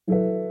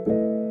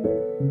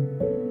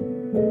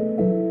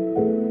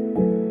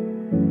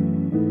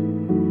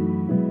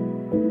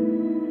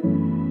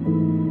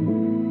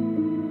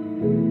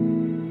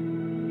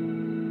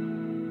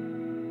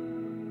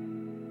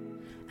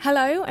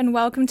and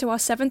welcome to our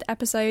 7th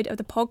episode of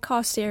the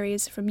podcast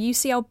series from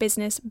UCL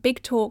Business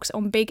Big Talks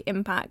on Big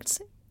Impacts.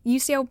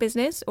 UCL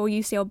Business, or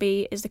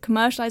UCLB, is the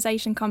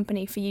commercialisation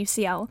company for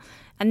UCL,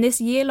 and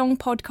this year-long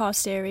podcast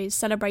series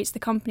celebrates the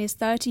company's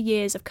 30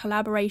 years of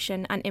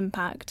collaboration and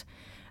impact.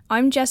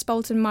 I'm Jess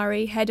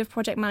Bolton-Murray, Head of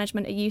Project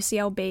Management at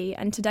UCLB,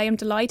 and today I'm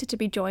delighted to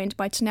be joined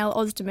by Tanel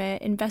Ozdemir,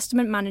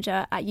 Investment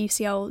Manager at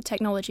UCL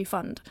Technology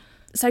Fund.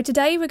 So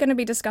today we're going to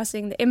be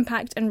discussing the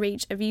impact and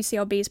reach of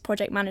UCLB's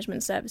project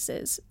management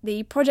services.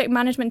 The project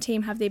management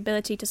team have the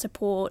ability to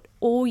support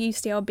all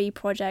UCLB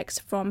projects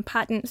from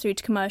patent through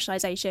to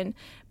commercialisation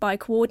by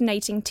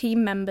coordinating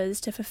team members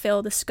to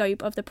fulfil the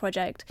scope of the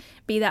project,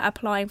 be that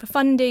applying for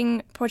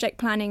funding, project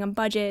planning and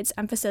budgets,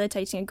 and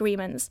facilitating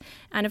agreements,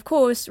 and of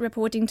course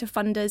reporting to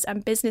funders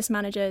and business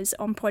managers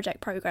on project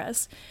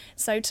progress.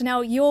 So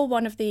Tanel, you're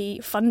one of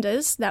the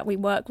funders that we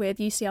work with,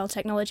 UCL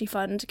Technology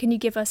Fund. Can you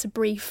give us a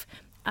brief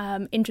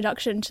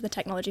introduction to the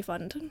Technology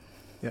Fund?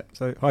 Yeah,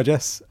 so hi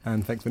Jess,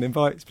 and thanks for the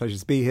invite. It's a pleasure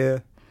to be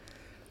here.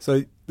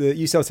 So the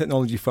UCL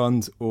Technology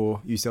Fund,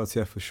 or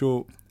UCLTF for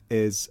short,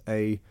 is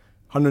a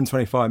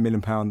 £125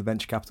 million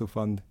venture capital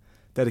fund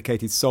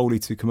dedicated solely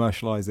to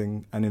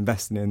commercialising and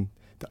investing in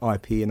the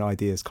IP and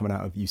ideas coming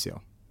out of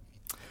UCL.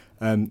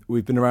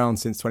 We've been around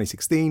since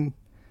 2016.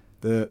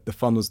 The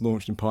fund was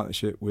launched in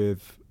partnership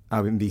with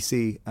Alvin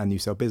VC and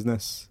UCL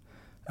Business,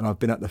 and I've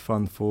been at the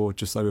fund for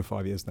just over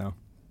 5 years now.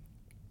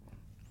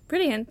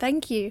 Brilliant,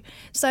 thank you.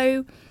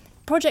 So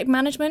project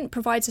management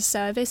provides a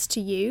service to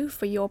you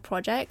for your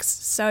projects.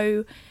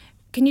 So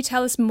can you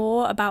tell us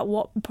more about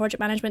what the project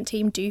management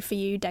team do for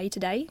you day to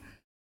day?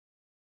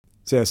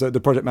 So the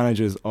project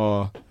managers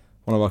are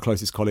one of our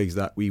closest colleagues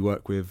that we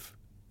work with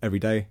every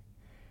day.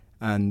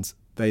 And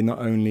they not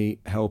only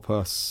help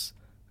us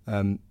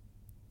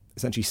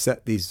essentially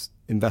set these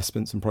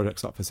investments and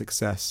projects up for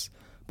success,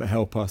 but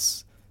help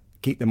us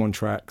keep them on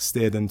track,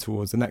 steer them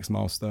towards the next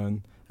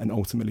milestone, and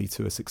ultimately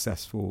to a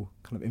successful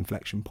kind of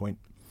inflection point.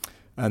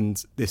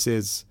 And this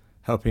is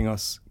helping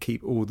us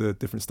keep all the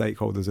different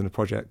stakeholders in a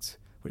project,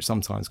 which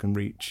sometimes can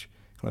reach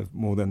kind of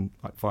more than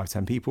like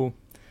 5-10 people,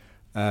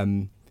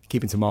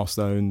 keeping to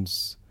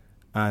milestones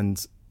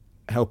and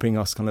helping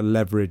us kind of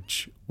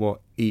leverage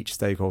what each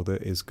stakeholder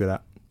is good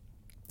at.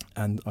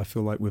 And I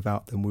feel like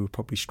without them, we would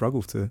probably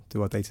struggle to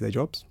do our day-to-day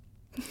jobs.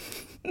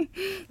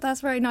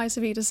 That's very nice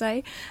of you to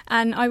say,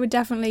 and I would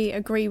definitely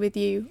agree with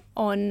you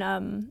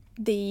on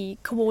the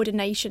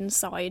coordination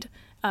side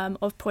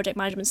of project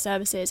management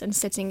services and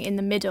sitting in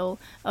the middle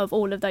of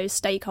all of those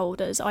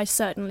stakeholders. I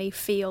certainly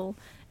feel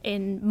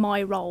in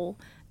my role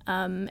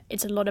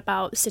it's a lot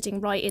about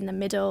sitting right in the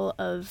middle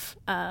of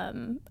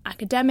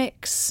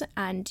academics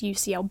and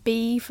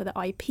UCLB for the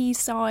IP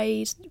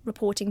side,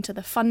 reporting to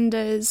the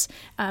funders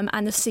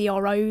and the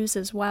CROs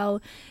as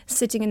well,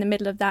 sitting in the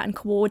middle of that and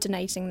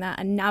coordinating that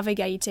and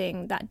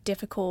navigating that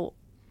difficult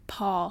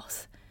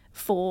path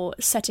for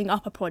setting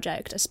up a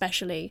project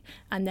especially,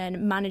 and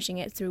then managing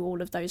it through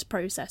all of those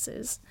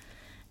processes.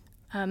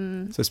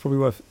 So it's probably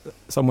worth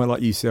somewhere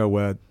like UCL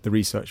where the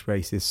research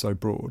base is so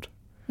broad.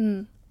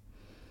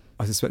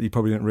 I suspect you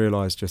probably didn't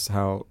realise just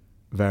how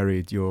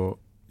varied your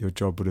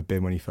job would have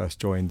been when you first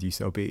joined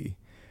UCLB.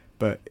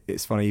 But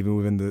it's funny, even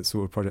within the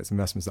sort of project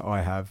investments that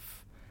I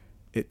have,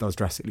 it does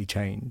drastically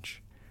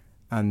change.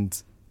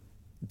 And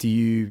do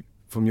you,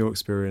 from your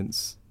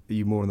experience, are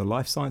you more on the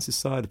life sciences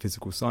side, the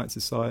physical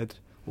sciences side,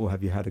 or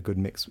have you had a good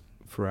mix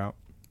throughout?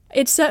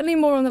 It's certainly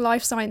more on the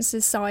life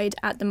sciences side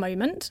at the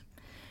moment.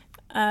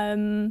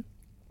 Our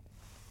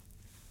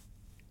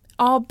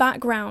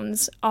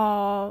backgrounds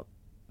are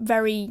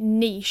very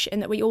niche in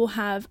that we all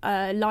have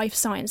a life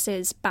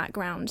sciences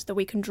background that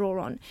we can draw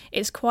on.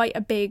 It's quite a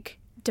big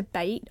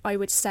debate, I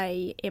would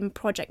say, in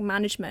project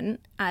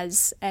management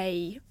as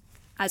a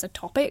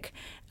topic,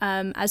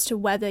 as to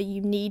whether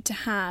you need to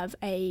have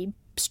a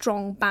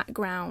strong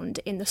background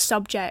in the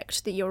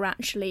subject that you're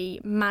actually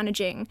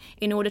managing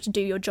in order to do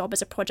your job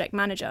as a project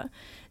manager.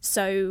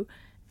 So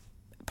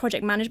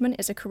project management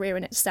is a career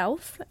in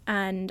itself,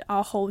 and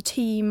our whole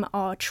team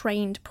are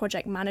trained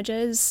project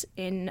managers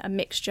in a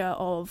mixture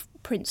of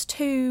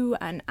Prince2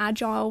 and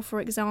Agile, for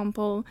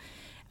example.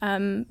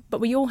 But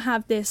we all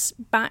have this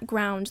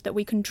background that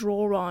we can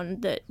draw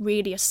on that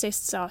really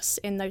assists us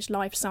in those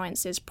life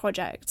sciences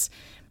projects.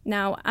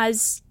 Now,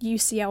 as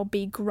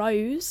UCLB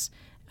grows,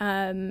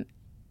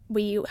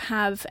 we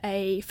have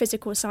a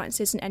physical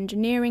sciences and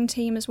engineering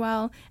team as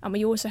well, and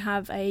we also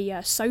have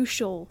a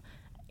social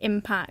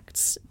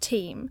impacts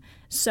team.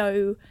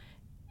 So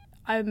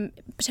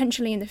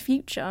potentially in the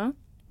future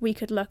we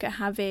could look at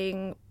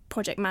having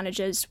project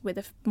managers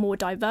with more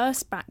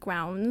diverse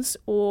backgrounds,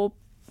 or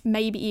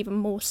maybe even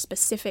more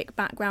specific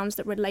backgrounds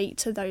that relate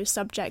to those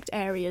subject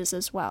areas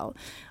as well.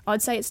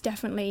 I'd say it's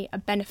definitely a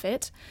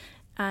benefit,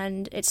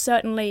 and it's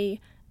certainly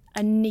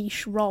a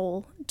niche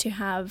role to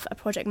have a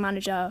project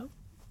manager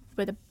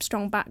with a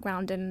strong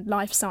background in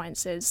life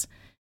sciences.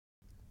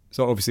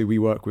 So obviously we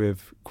work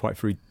with quite a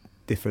few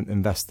different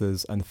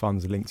investors and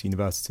funds linked to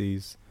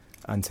universities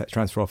and tech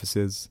transfer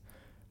offices,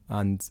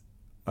 and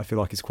I feel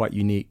like it's quite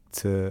unique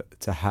to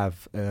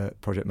have a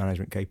project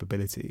management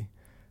capability.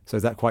 So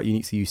is that quite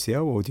unique to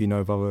UCL, or do you know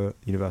of other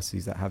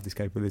universities that have this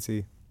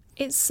capability?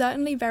 It's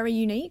certainly very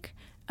unique.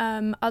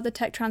 Other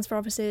tech transfer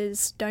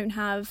offices don't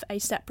have a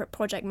separate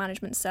project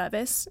management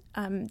service.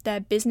 Their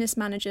business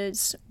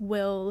managers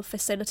will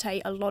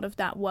facilitate a lot of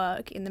that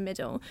work in the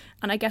middle.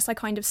 And I guess I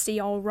kind of see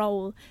our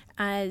role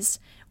as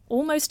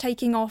almost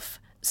taking off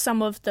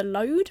some of the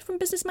load from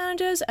business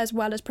managers, as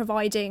well as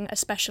providing a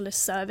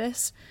specialist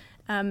service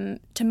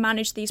to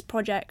manage these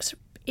projects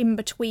in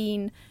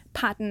between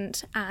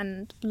patent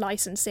and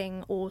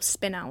licensing or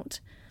spin out.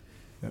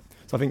 Yeah.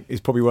 So I think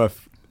it's probably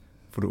worth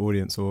for the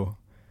audience or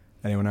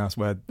anyone else,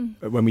 where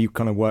when we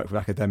kind of work with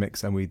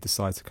academics and we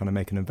decide to kind of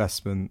make an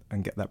investment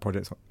and get that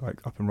project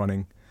like up and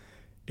running,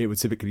 it would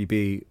typically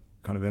be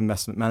kind of an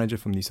investment manager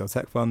from the UCL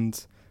Tech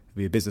Fund, it'd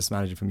be a business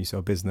manager from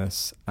UCL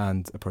Business,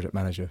 and a project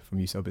manager from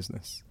UCL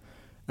Business.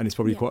 And it's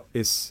probably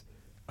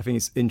I think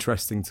it's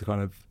interesting to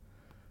kind of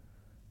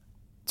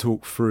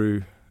talk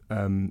through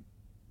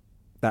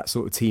that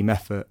sort of team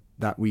effort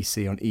that we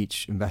see on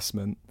each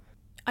investment.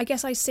 I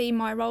guess I see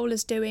my role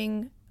as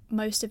doing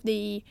most of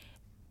the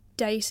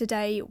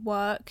day-to-day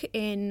work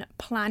in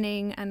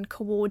planning and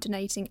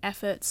coordinating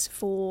efforts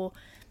for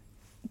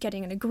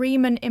getting an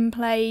agreement in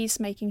place,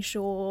 making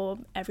sure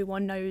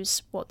everyone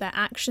knows what their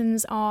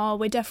actions are.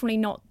 We're definitely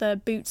not the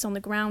boots on the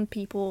ground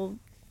people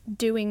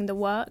doing the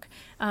work.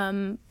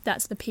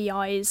 That's the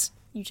PIs,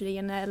 usually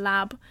in their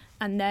lab,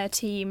 and their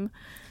team.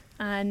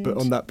 But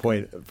on that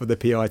point, for the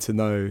PI to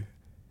know,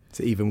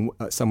 to even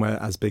somewhere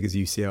as big as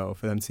UCL,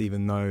 for them to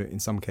even know in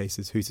some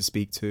cases who to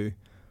speak to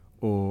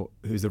or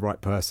who's the right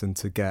person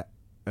to get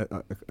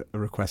a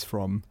request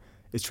from,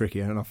 is tricky.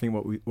 And I think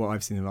what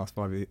I've seen in the last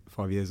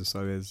 5 years or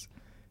so is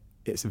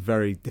it's a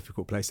very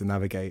difficult place to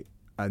navigate,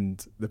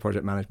 and the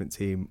project management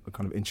team are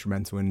kind of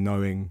instrumental in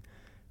knowing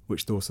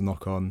which doors to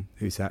knock on,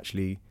 who to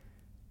actually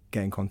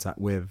get in contact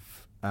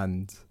with,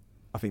 and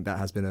I think that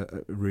has been a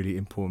really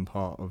important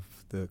part of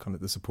the kind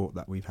of the support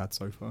that we've had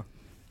so far.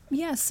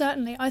 Yeah,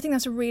 certainly. I think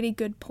that's a really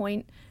good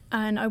point.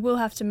 And I will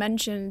have to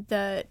mention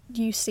that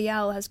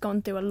UCL has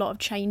gone through a lot of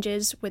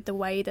changes with the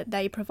way that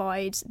they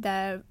provide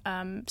their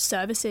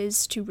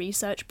services to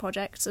research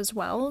projects as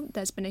well.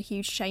 There's been a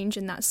huge change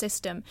in that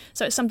system.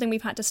 So it's something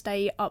we've had to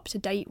stay up to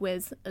date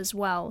with as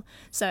well.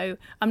 So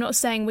I'm not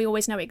saying we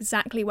always know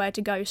exactly where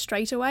to go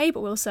straight away,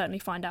 but we'll certainly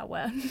find out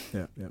where.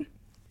 Yeah.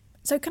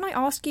 So can I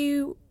ask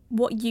you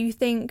what you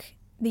think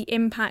the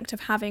impact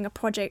of having a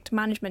project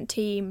management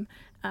team,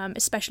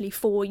 especially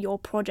for your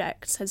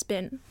projects, has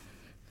been?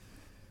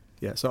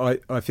 Yeah, so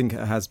I think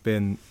it has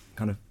been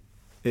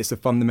it's a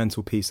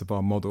fundamental piece of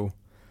our model.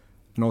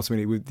 And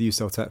ultimately with the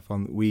UCL Tech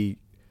Fund, we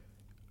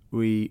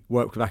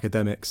work with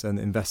academics and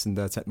invest in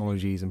their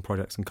technologies and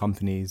projects and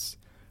companies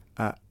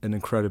at an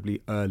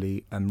incredibly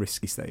early and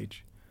risky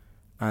stage.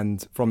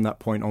 And from that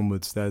point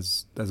onwards,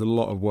 there's a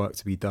lot of work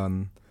to be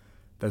done.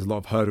 There's a lot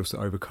of hurdles to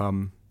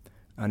overcome,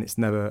 and it's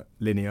never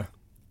linear.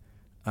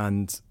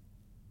 And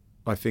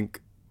I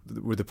think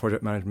with the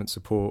project management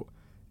support,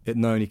 it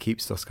not only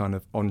keeps us kind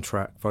of on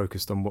track,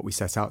 focused on what we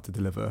set out to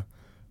deliver,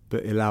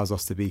 but it allows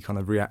us to be kind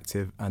of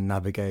reactive and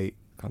navigate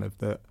kind of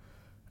the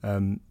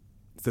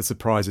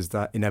surprises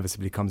that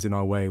inevitably comes in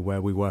our way,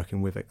 where we're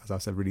working with, as I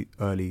said, really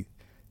early,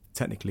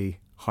 technically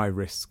high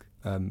risk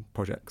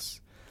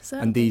projects.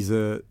 Certainly. And these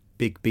are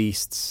big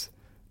beasts,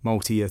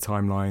 multi-year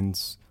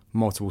timelines,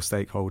 multiple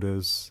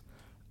stakeholders,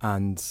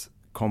 and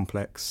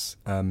complex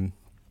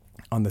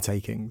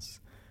undertakings.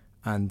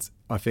 And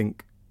I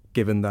think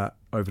given that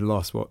over the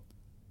last,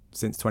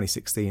 since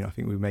 2016, I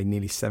think we've made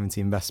nearly 70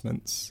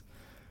 investments.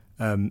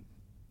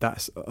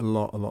 That's a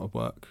lot of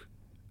work.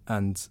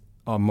 And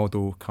our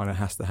model kind of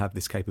has to have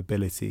this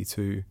capability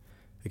to,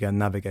 again,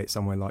 navigate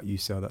somewhere like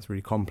UCL that's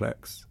really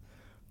complex,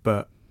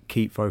 but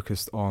keep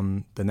focused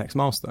on the next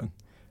milestone.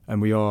 And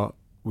we are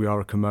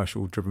a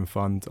commercial driven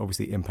fund,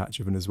 obviously impact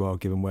driven as well,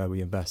 given where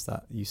we invest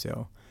at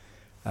UCL.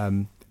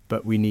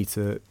 But we need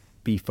to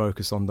be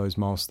focused on those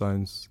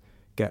milestones,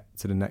 get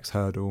to the next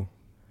hurdle,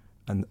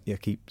 and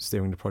keep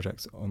steering the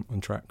projects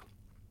on track.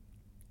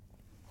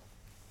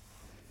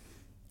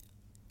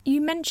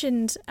 You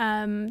mentioned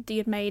that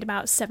you'd made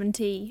about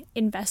 70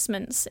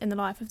 investments in the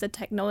life of the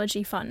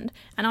technology fund,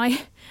 and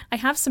I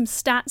have some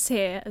stats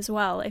here as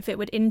well, if it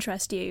would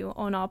interest you,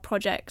 on our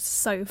projects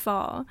so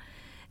far.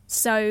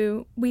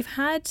 So we've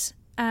had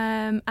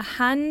a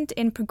hand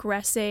in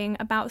progressing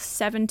about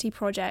 70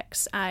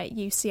 projects at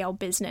UCL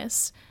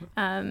Business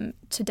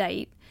to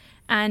date.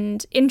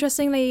 And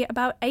interestingly,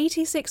 about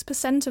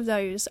 86% of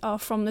those are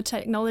from the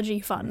technology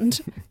fund,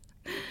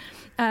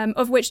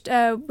 of which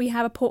we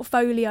have a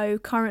portfolio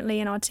currently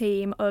in our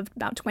team of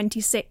about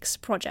 26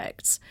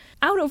 projects.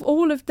 Out of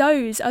all of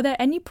those, are there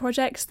any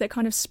projects that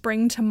kind of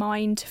spring to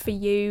mind for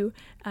you?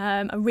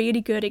 A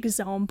really good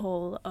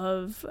example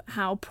of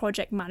how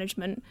project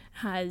management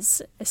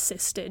has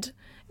assisted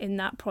in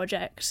that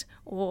project,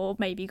 or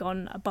maybe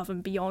gone above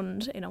and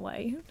beyond in a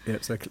way? Yeah,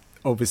 so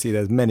obviously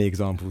there's many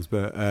examples,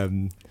 but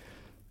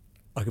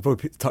I could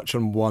probably touch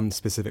on one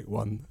specific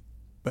one.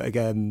 But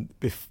again,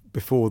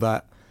 before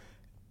that,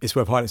 it's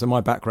worth highlighting. So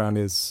my background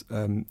is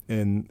in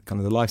kind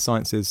of the life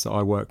sciences. So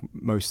I work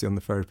mostly on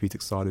the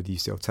therapeutic side of the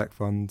UCL Tech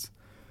Fund,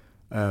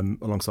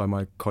 alongside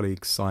my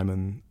colleagues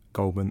Simon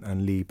Goldman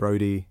and Lee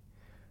Brody.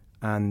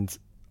 And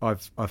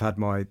I've had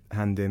my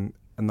hand in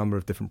a number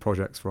of different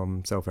projects,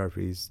 from cell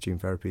therapies, gene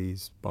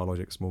therapies,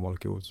 biologics, small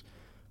molecules,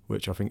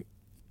 which I think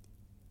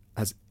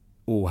has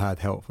all had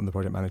help from the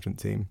project management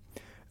team.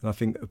 And I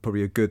think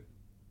probably a good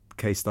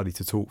case study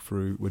to talk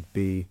through would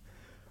be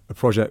a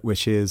project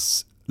which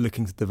is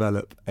looking to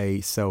develop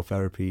a cell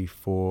therapy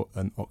for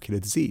an ocular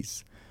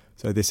disease.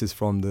 So this is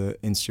from the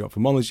Institute of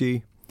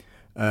Ophthalmology.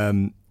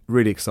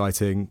 Really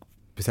exciting,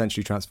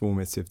 potentially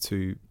transformative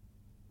to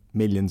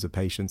millions of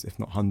patients, if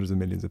not hundreds of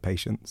millions of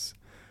patients.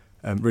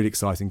 Really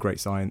exciting, great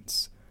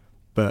science,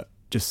 but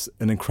just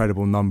an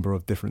incredible number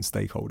of different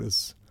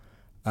stakeholders.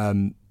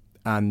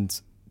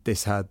 And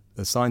this had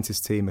a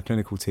scientist team, a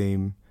clinical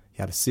team,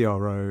 he had a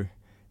CRO,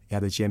 he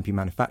had a GMP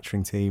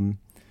manufacturing team,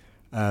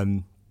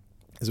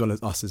 as well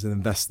as us as an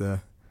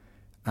investor.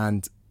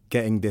 And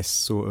getting this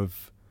sort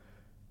of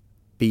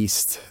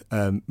beast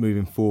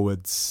moving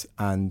forwards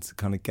and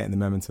kind of getting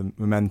the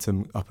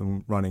momentum up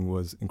and running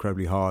was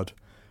incredibly hard.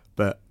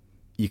 But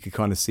you could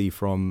kind of see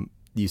from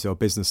the UCL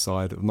business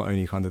side of not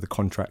only kind of the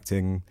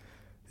contracting,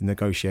 the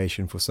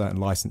negotiation for certain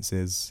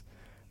licenses,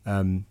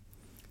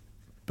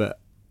 but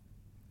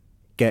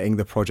getting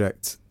the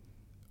project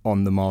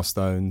on the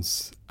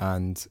milestones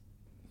and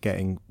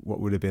getting what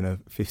would have been a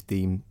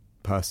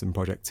 15-person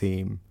project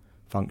team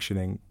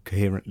functioning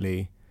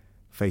coherently,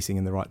 facing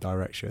in the right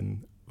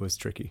direction was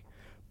tricky.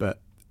 But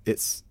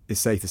it's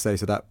safe to say,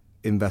 so that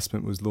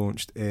investment was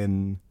launched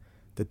in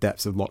the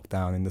depths of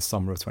lockdown in the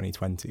summer of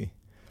 2020.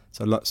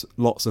 So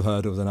lots of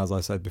hurdles, and as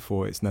I said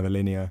before, it's never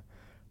linear,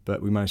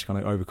 but we managed to kind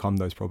of overcome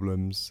those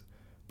problems,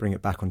 bring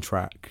it back on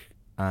track,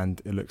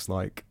 and it looks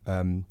like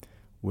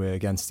we're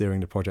again steering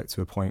the project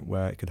to a point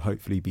where it could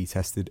hopefully be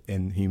tested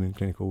in human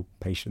clinical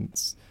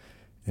patients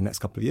in the next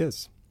couple of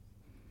years.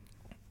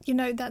 You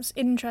know, that's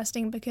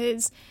interesting,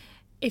 because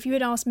if you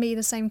had asked me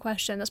the same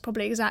question, that's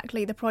probably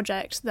exactly the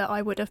project that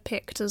I would have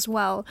picked as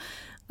well.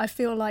 I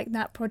feel like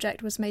that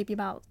project was maybe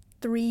about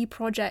 3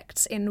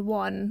 projects in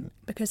one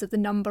because of the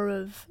number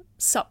of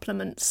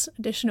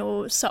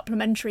additional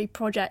supplementary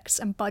projects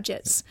and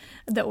budgets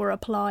that were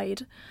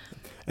applied.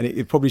 And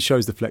it probably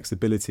shows the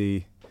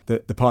flexibility,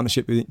 that the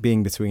partnership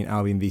being between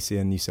Albion VC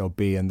and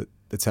UCLB, and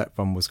the Tech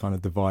Fund was kind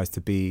of devised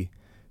to be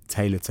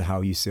tailored to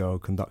how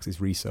UCL conducts its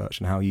research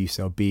and how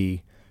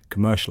UCLB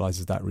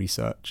commercializes that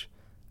research.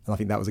 And I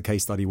think that was a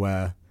case study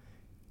where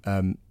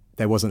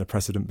there wasn't a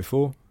precedent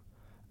before,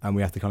 and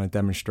we have to kind of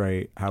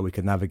demonstrate how we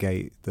could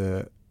navigate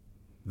the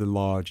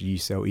large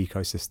UCL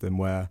ecosystem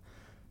where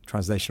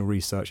translational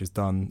research is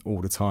done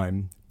all the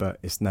time, but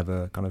it's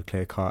never kind of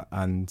clear cut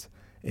and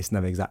it's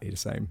never exactly the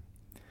same.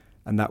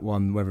 And that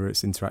one, whether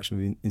it's interaction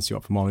with the Institute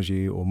of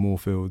Ophthalmology or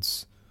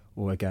Moorfields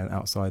or again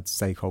outside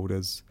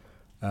stakeholders,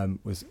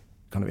 was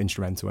kind of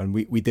instrumental. And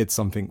we did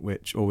something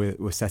which, or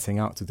we're setting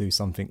out to do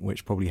something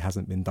which probably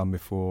hasn't been done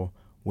before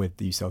with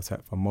the UCL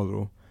Tech Fund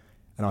model.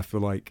 And I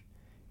feel like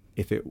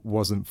if it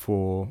wasn't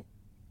for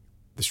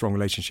the strong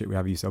relationship we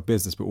have with UCL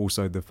Business, but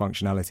also the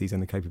functionalities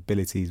and the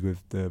capabilities with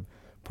the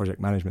project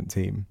management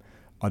team,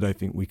 I don't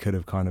think we could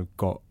have kind of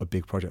got a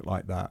big project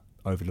like that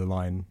over the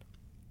line.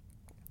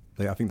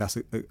 So I think that's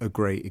a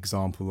great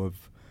example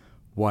of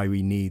why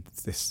we need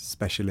this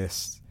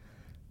specialist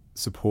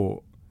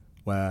support,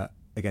 where,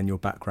 again, your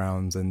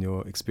backgrounds and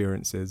your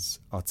experiences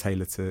are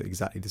tailored to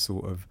exactly the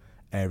sort of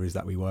areas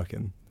that we work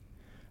in.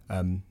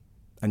 And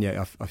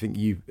yeah, I think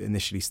you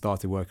initially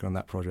started working on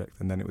that project,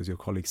 and then it was your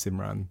colleague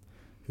Simran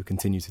who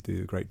continued to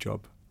do a great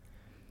job.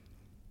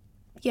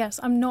 Yes,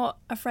 I'm not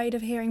afraid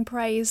of hearing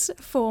praise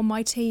for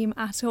my team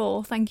at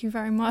all. Thank you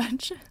very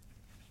much.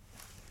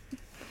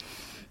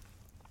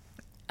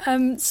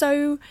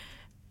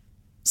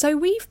 So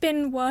we've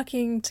been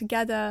working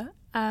together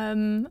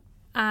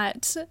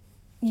at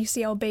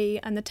UCLB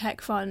and the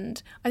Tech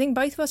Fund, I think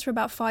both of us for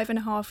about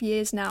 5.5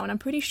 years now, and I'm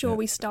pretty sure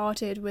we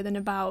started within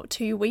about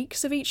 2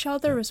 weeks of each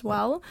other as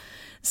well.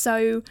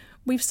 So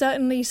we've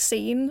certainly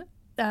seen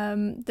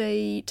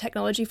the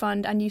Technology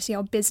Fund and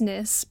UCL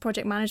Business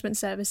project management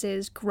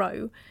services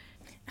grow.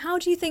 How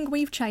do you think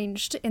we've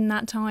changed in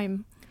that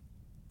time?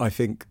 I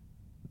think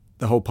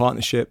the whole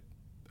partnership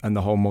and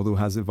the whole model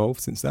has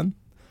evolved since then,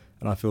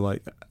 and I feel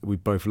like we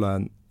both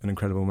learned an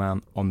incredible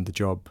amount on the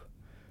job.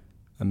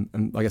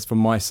 And I guess from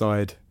my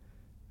side,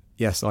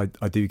 yes, I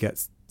do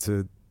get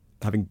to,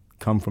 having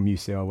come from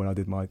UCL when I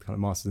did my kind of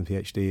master's and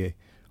PhD,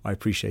 I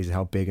appreciated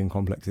how big and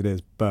complex it is,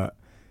 but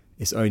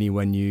it's only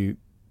when you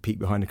peek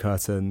behind the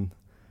curtain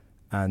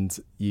and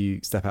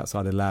you step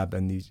outside the lab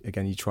and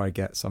you try to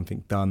get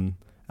something done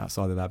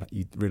outside the lab,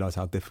 you realise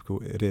how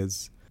difficult it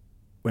is.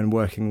 When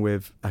working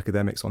with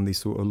academics on these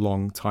sort of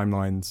long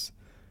timelines,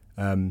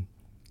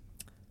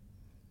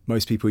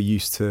 most people are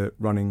used to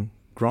running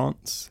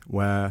grants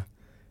where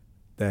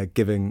they're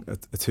giving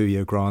a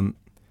 2-year grant,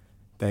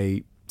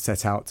 they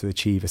set out to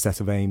achieve a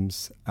set of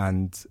aims,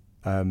 and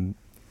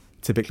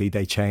typically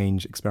they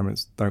change,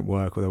 experiments don't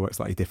work or they work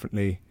slightly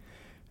differently.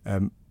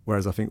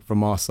 Whereas I think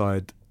from our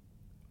side,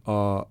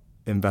 our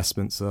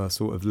investments are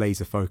sort of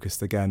laser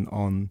focused again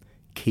on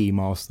key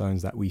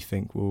milestones that we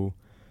think will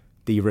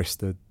de-risk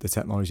the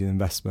technology and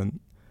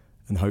investment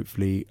and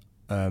hopefully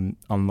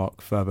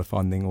unlock further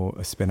funding or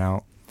a spin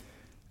out.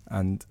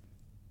 And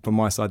from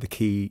my side, the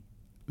key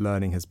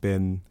learning has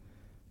been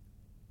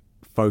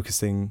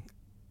focusing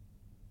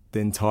the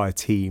entire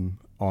team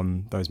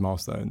on those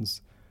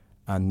milestones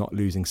and not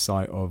losing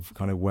sight of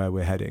kind of where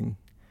we're heading.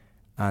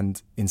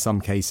 And in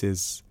some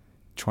cases,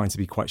 trying to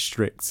be quite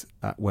strict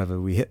at whether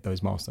we hit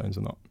those milestones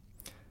or not.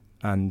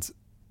 And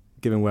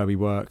given where we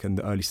work and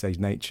the early stage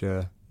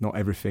nature, not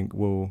everything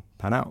will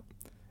pan out.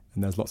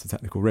 And there's lots of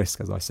technical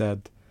risk, as I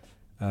said.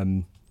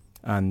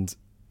 And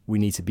we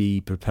need to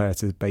be prepared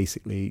to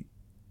basically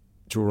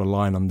draw a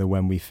line under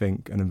when we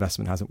think an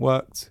investment hasn't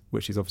worked,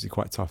 which is obviously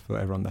quite tough for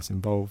everyone that's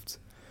involved.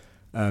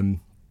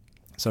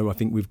 So I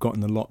think we've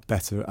gotten a lot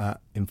better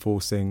at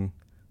enforcing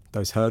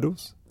those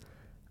hurdles.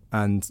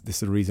 And this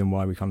is the reason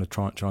why we kind of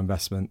tranche our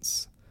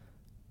investments.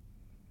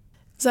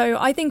 So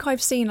I think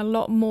I've seen a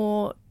lot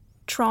more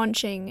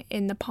tranching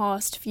in the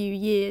past few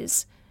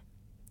years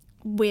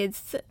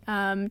with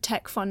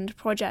tech fund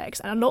projects,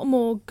 and a lot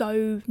more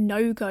go,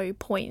 no-go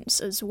points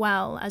as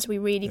well, as we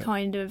really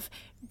kind of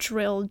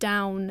drill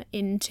down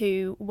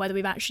into whether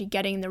we're actually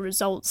getting the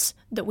results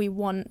that we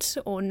want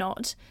or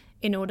not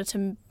in order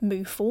to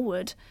move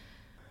forward.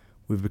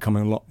 We've become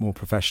a lot more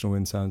professional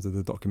in terms of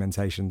the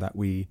documentation that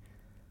we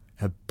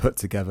have put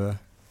together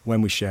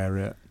when we share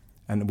it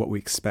and what we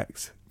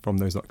expect from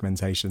those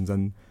documentations.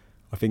 And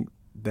I think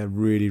they're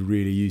really,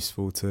 really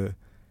useful to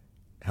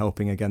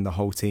helping, again, the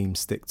whole team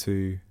stick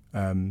to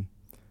the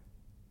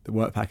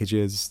work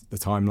packages, the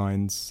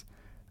timelines.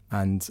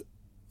 And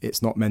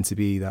it's not meant to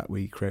be that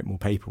we create more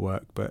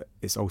paperwork, but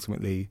it's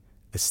ultimately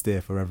a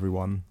steer for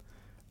everyone,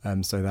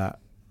 so that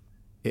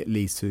it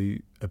leads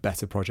to a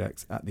better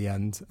project at the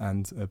end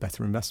and a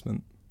better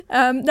investment.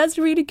 That's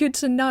really good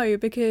to know,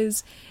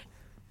 because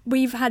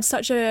we've had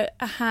such a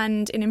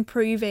hand in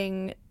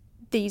improving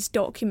these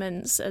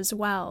documents as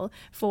well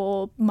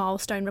for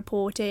milestone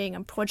reporting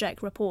and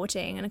project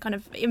reporting, and a kind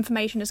of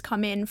information has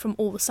come in from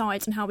all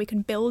sides on how we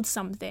can build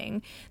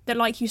something that,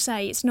 like you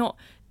say, it's not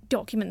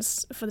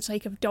documents for the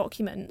sake of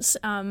documents,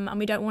 and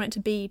we don't want it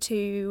to be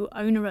too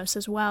onerous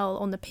as well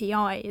on the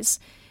PIs,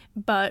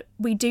 but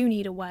we do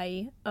need a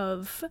way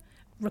of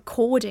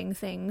recording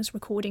things,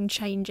 recording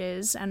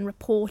changes and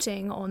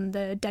reporting on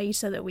the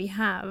data that we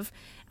have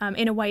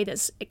in a way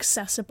that's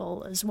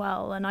accessible as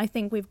well. And I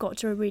think we've got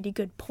to a really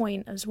good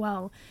point as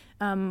well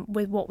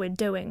with what we're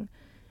doing,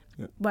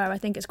 where I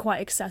think it's quite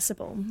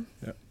accessible.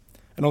 Yeah.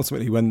 And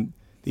ultimately, when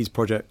these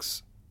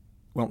projects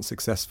weren't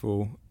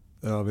successful,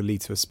 they'll either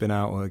lead to a spin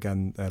out or,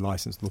 again, they're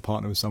licensed or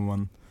partner with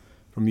someone.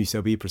 From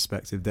UCLB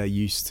perspective, they're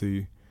used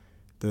to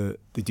the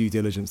due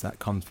diligence that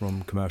comes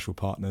from commercial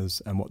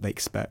partners and what they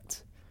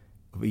expect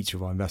of each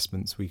of our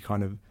investments. We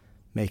kind of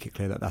make it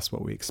clear that that's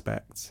what we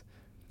expect.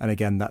 And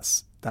again,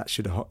 that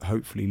should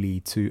hopefully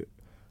lead to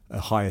a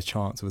higher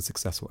chance of a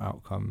successful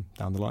outcome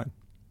down the line.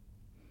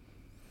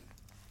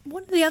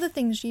 One of the other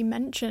things you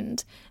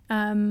mentioned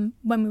when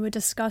we were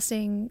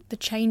discussing the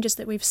changes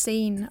that we've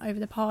seen over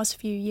the past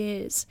few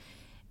years,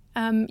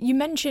 you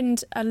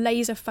mentioned a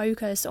laser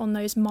focus on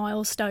those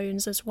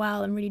milestones as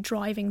well and really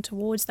driving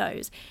towards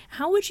those.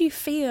 How would you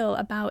feel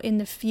about in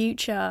the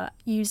future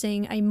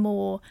using a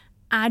more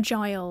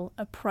agile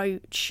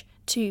approach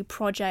to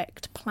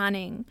project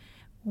planning,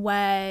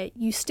 where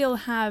you still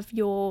have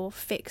your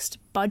fixed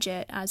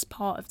budget as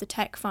part of the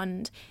tech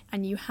fund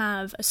and you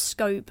have a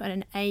scope and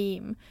an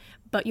aim,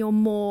 but you're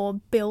more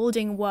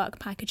building work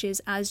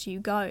packages as you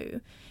go?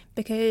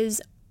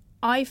 Because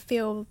I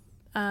feel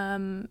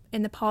in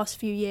the past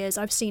few years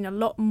I've seen a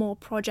lot more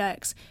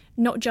projects,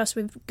 not just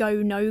with go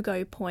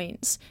no-go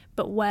points,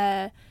 but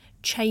where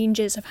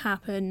changes have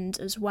happened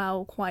as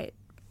well, quite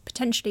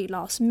potentially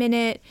last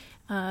minute,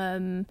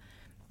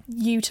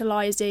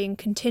 utilising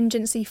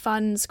contingency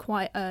funds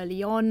quite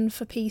early on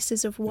for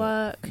pieces of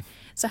work.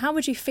 So how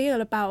would you feel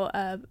about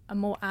a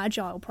more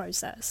agile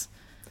process?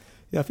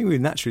 Yeah, I think we've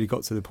naturally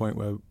got to the point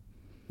where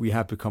we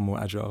have become more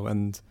agile,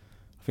 and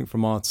I think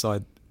from our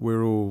side,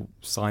 we're all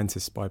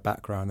scientists by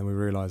background, and we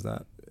realise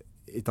that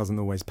it doesn't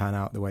always pan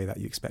out the way that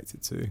you expect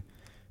it to,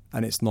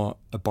 and it's not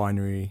a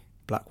binary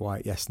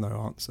black-white yes-no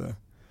answer.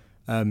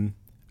 And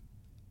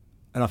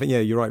I think, yeah,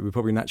 you're right, we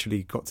probably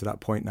naturally got to that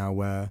point now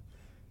where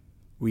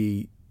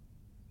we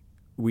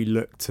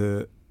look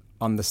to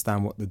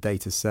understand what the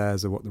data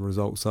says or what the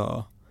results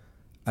are,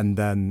 and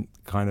then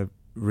kind of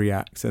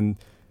react. And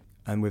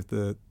with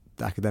the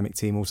academic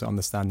team also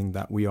understanding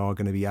that we are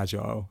going to be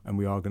agile and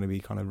we are going to be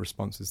kind of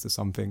responses to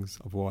some things,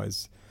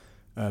 otherwise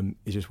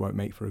it just won't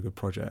make for a good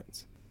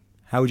project.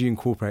 How would you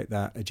incorporate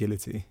that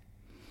agility?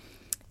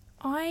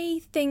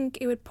 I think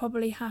it would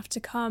probably have to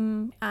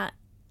come at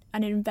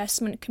an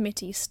investment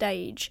committee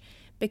stage,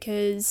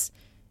 because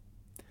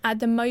at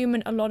the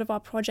moment a lot of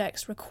our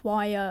projects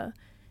require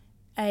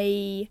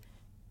a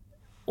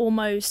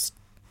almost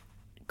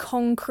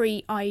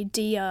concrete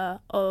idea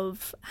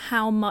of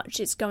how much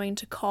it's going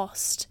to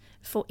cost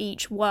for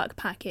each work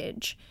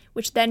package,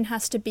 which then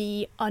has to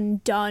be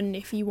undone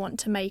if you want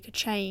to make a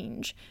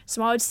change.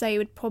 So I would say it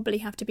would probably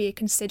have to be a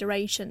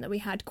consideration that we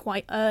had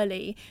quite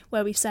early,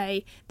 where we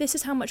say, this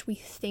is how much we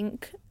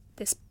think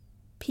this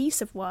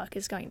piece of work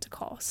is going to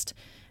cost.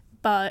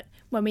 But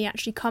when we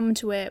actually come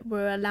to it,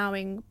 we're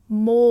allowing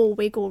more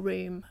wiggle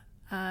room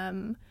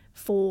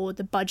for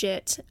the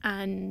budget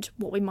and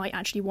what we might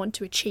actually want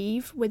to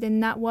achieve within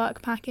that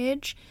work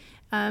package,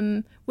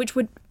 which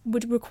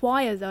would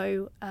require,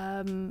 though,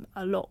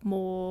 a lot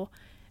more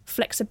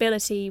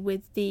flexibility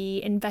with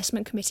the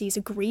investment committee's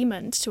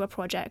agreement to a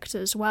project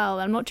as well.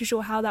 I'm not too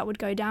sure how that would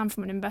go down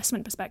from an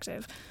investment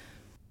perspective.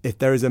 If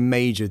there is a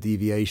major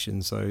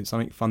deviation, so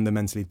something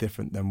fundamentally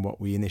different than what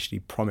we initially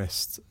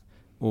promised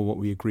or what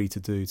we agreed to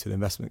do to the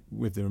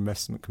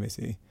investment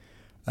committee,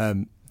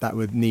 that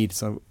would need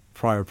some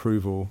prior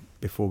approval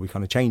before we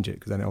kind of change it,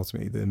 because then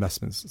ultimately the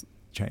investment's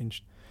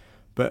changed.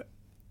 But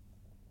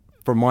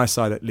from my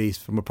side, at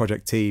least from a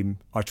project team,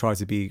 I try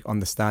to be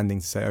understanding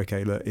to say,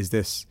 okay, look, is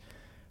this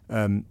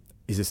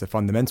a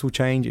fundamental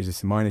change? Is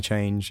this a minor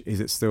change? Is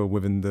it still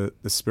within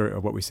the spirit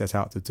of what we set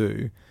out to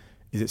do?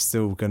 Is it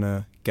still going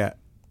to get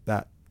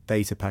that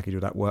data package or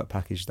that work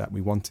package that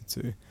we wanted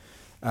to?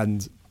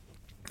 And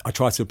I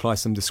try to apply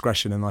some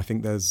discretion, and I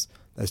think there's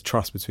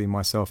trust between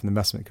myself and the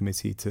investment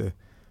committee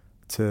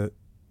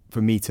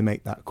for me to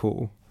make that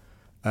call.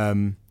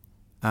 And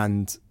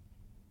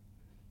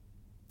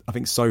I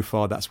think so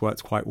far that's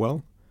worked quite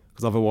well,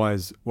 because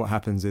otherwise what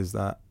happens is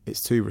that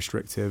it's too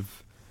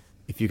restrictive.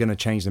 If you're going to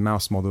change the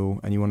mouse model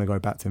and you want to go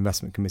back to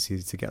investment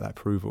committee to get that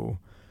approval,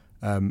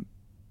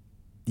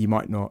 you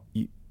might not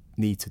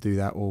need to do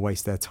that, or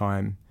waste their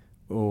time,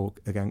 or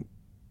again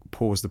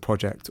pause the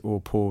project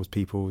or pause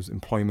people's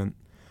employment.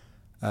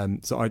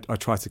 So I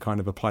try to kind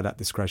of apply that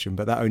discretion,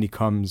 but that only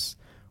comes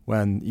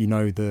when you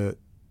know the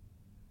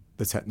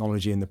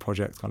technology and the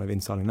project kind of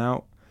inside and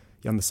out.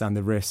 You understand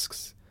the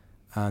risks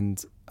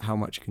and how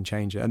much you can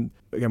change it. And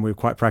again, we're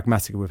quite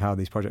pragmatic with how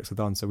these projects are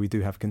done, so we do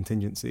have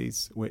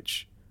contingencies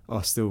which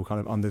are still kind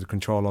of under the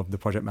control of the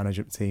project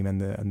management team and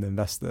the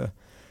investor.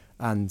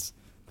 And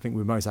I think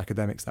with most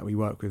academics that we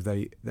work with,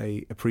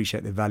 they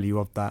appreciate the value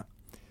of that,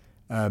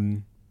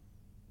 and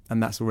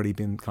that's already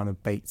been kind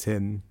of baked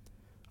in.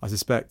 I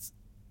suspect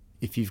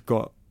if you've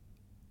got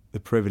the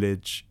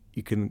privilege,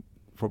 you can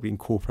probably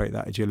incorporate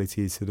that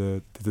agility to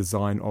the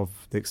design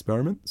of the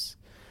experiments.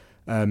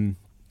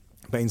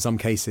 But in some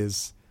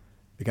cases,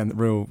 again, the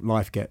real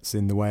life gets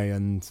in the way,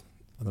 and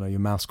I don't know, your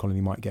mouse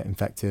colony might get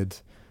infected,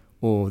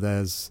 or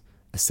there's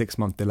a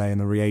 6-month delay in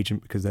a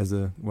reagent because there's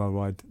a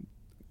worldwide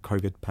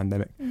COVID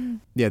pandemic.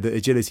 Yeah, the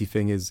agility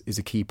thing is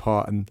a key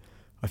part, and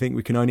I think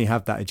we can only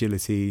have that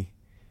agility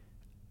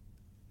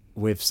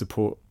with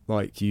support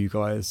like you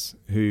guys,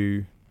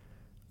 who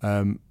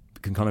can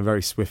kind of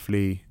very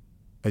swiftly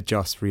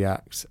adjust,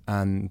 react,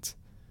 and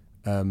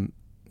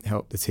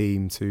help the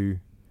team to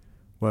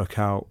work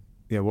out,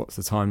 what's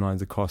the timeline,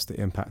 the cost, the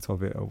impact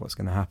of it, or what's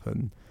going to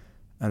happen.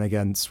 And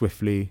again,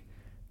 swiftly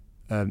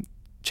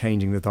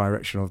changing the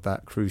direction of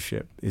that cruise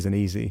ship isn't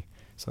easy.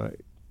 So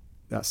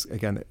that's,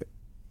 again,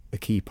 a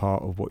key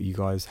part of what you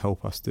guys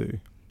help us do.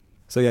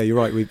 So yeah, you're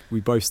right. We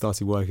both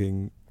started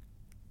working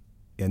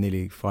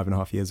nearly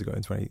 5.5 years ago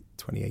in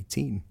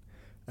 2018.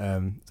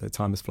 So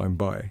time has flown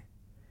by.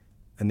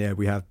 And yeah,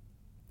 we have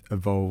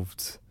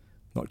evolved,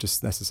 not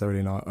just necessarily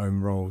in our own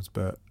roles,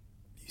 but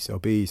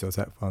UCLB, UCL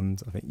Tech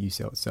Fund, I think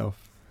UCL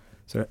itself.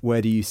 So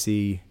where do you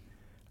see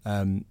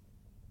the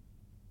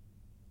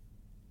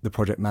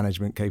project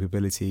management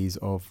capabilities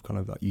of kind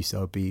of like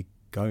UCLB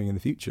going in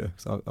the future?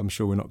 So I'm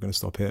sure we're not going to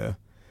stop here.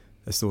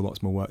 There's still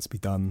lots more work to be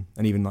done.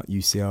 And even like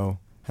UCL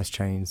has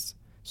changed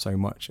so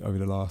much over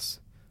the last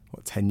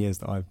 10 years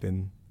that I've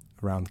been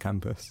around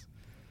campus.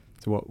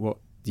 So what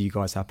do you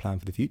guys have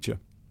planned for the future?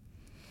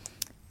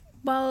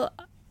 Well,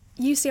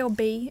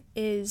 UCLB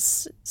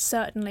is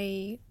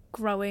certainly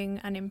growing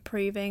and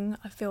improving.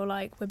 I feel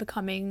like we're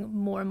becoming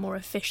more and more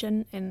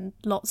efficient in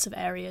lots of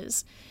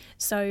areas.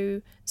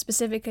 So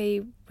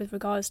specifically with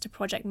regards to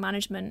project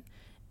management,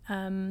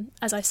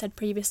 as I said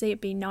previously,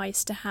 it'd be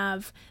nice to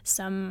have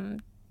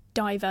some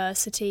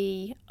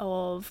diversity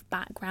of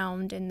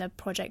background in the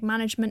project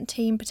management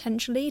team,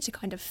 potentially to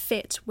kind of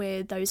fit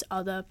with those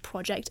other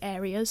project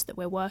areas that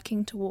we're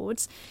working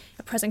towards.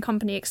 A present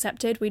company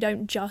accepted, we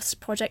don't just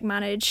project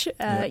manage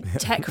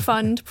tech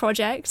fund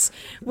projects.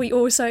 We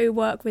also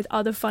work with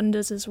other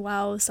funders as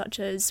well, such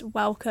as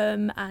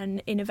Wellcome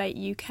and Innovate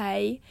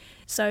UK.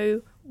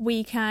 So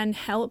we can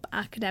help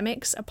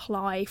academics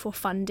apply for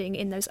funding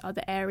in those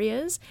other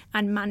areas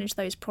and manage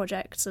those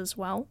projects as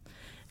well.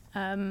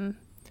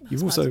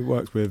 You also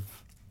work with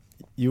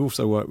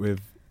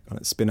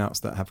spin-outs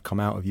that have come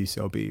out of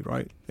UCLB,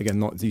 right? Again,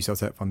 not UCL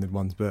Tech funded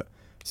ones, but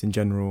it's in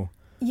general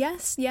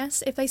Yes.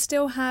 If they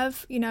still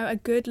have, a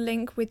good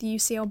link with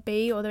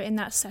UCLB, or they're in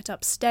that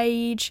setup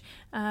stage,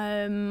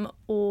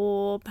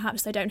 or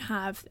perhaps they don't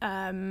have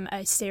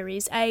a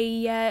Series A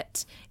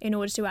yet, in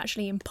order to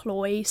actually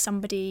employ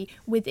somebody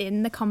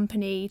within the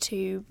company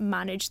to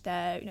manage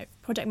their,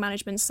 project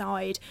management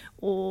side,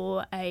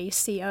 or a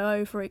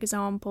COO, for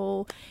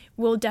example,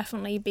 will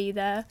definitely be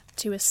there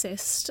to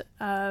assist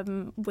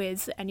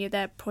with any of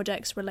their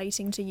projects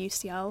relating to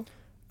UCL.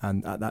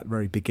 And at that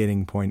very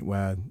beginning point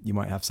where you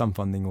might have some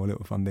funding or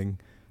little funding,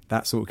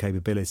 that sort of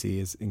capability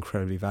is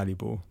incredibly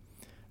valuable.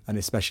 And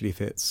especially if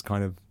it's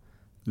kind of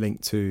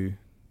linked to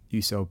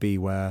UCLB,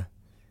 where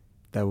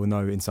they will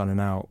know inside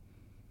and out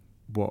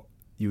what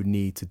you would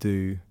need to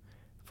do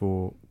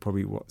for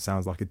probably what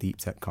sounds like a deep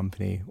tech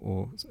company,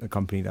 or a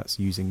company that's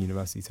using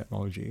university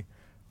technology.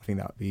 I think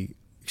that would be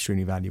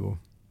extremely valuable.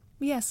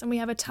 Yes, and we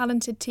have a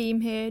talented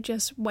team here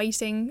just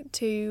waiting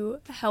to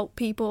help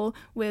people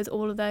with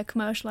all of their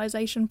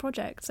commercialisation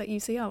projects at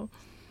UCL.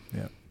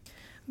 Yeah.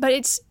 But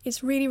it's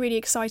really, really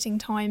exciting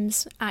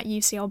times at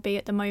UCLB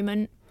at the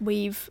moment.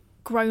 We've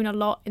grown a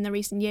lot in the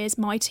recent years.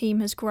 My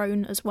team has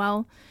grown as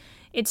well.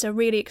 It's a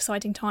really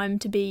exciting time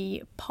to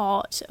be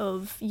part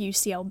of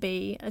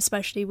UCLB,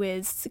 especially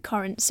with the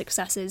current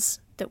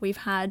successes that we've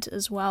had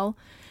as well.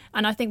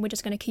 And I think we're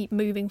just going to keep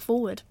moving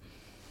forward.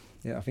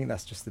 Yeah, I think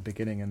that's just the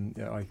beginning,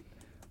 and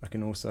I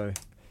can also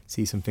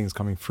see some things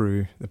coming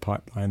through the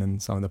pipeline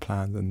and some of the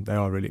plans, and they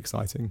are really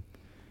exciting.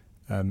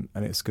 And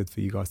it's good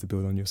for you guys to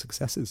build on your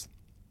successes.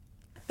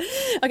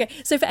 Okay,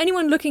 so for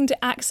anyone looking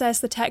to access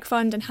the Tech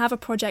Fund and have a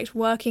project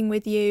working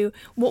with you,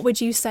 what would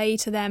you say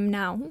to them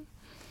now?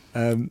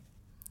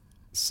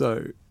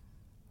 So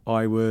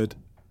I would,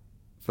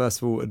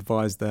 first of all,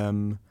 advise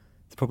them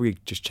to probably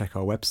just check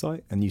our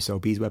website and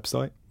UCLB's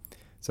website.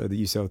 So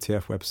the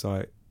UCLTF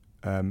website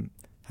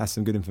has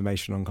some good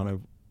information on kind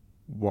of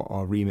what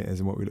our remit is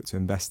and what we look to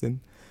invest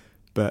in.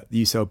 But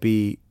the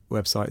UCLB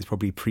website is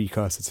probably a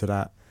precursor to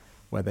that,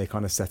 where they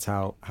kind of set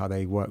out how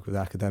they work with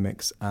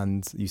academics,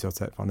 and UCL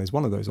Tech Fund is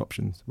one of those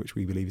options, which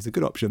we believe is a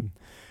good option.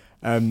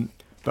 But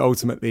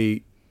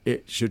ultimately,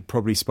 it should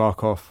probably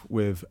spark off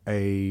with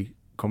a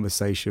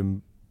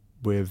conversation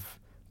with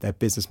their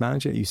business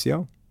manager at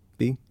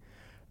UCLB,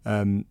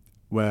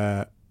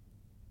 where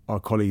our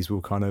colleagues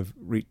will kind of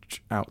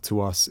reach out to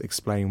us,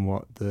 explain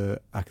what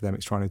the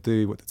academic's trying to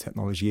do, what the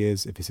technology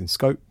is, if it's in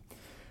scope.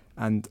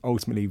 And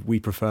ultimately, we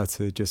prefer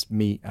to just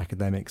meet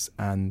academics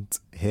and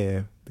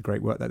hear the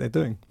great work that they're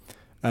doing.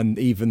 And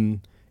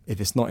even if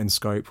it's not in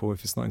scope, or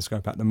if it's not in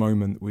scope at the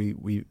moment,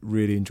 we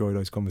really enjoy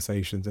those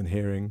conversations and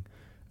hearing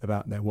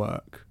about their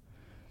work.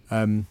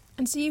 And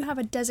so you have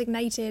a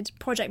designated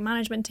project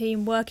management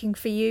team working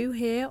for you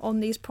here on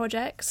these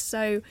projects.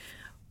 So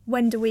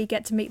when do we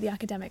get to meet the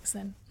academics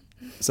then?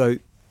 So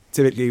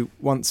typically,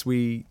 once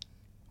we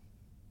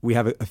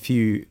have a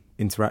few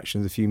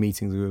interactions, a few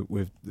meetings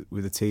with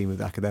the team, with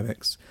the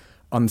academics,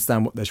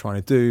 understand what they're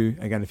trying to do,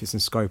 again, if it's in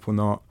scope or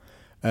not.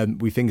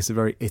 We think it's a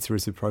very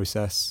iterative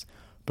process,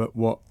 but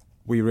what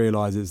we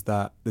realise is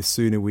that the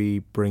sooner we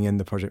bring in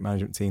the project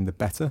management team, the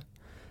better,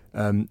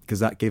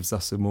 because that gives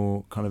us a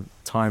more kind of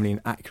timely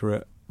and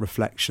accurate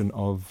reflection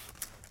of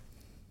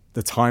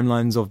the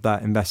timelines of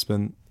that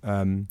investment,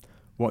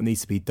 what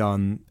needs to be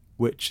done,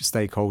 which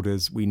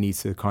stakeholders we need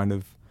to kind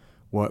of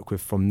work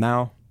with from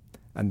now.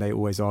 And they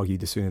always argue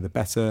the sooner the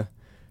better,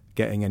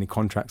 getting any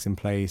contracts in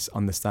place,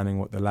 understanding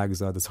what the lags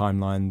are, the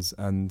timelines,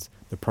 and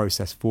the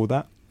process for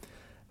that.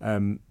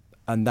 And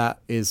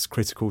that is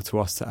critical to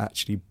us to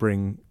actually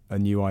bring a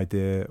new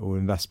idea or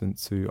investment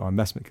to our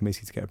investment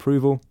committee to get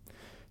approval.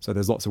 So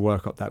there's lots of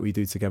work up that we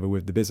do together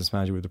with the business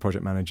manager, with the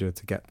project manager,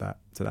 to get that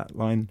to that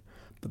line.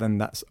 But then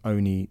that's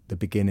only the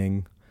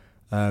beginning.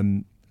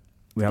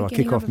 We have our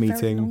kickoff meeting.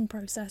 Very long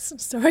process.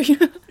 Sorry.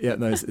 Yeah,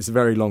 no, it's a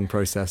very long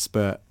process.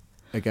 But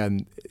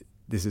again,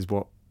 this is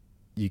what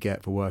you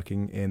get for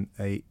working in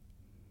a.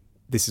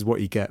 This is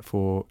what you get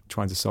for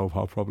trying to solve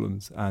hard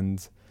problems,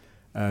 and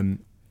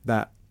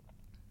that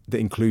the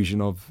inclusion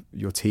of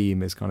your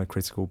team is kind of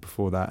critical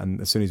before that.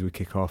 And as soon as we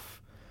kick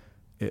off,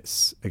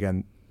 it's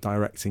again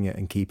directing it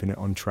and keeping it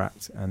on track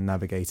and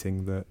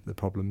navigating the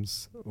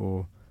problems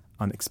or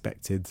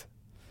unexpected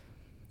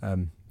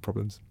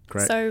problems.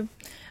 Correct. So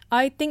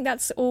I think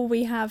that's all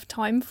we have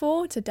time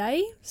for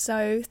today.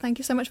 So thank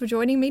you so much for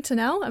joining me,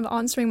 Tanel, and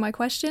answering my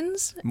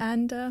questions.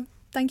 And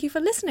thank you for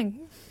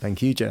listening.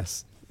 Thank you,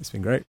 Jess. It's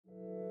been great.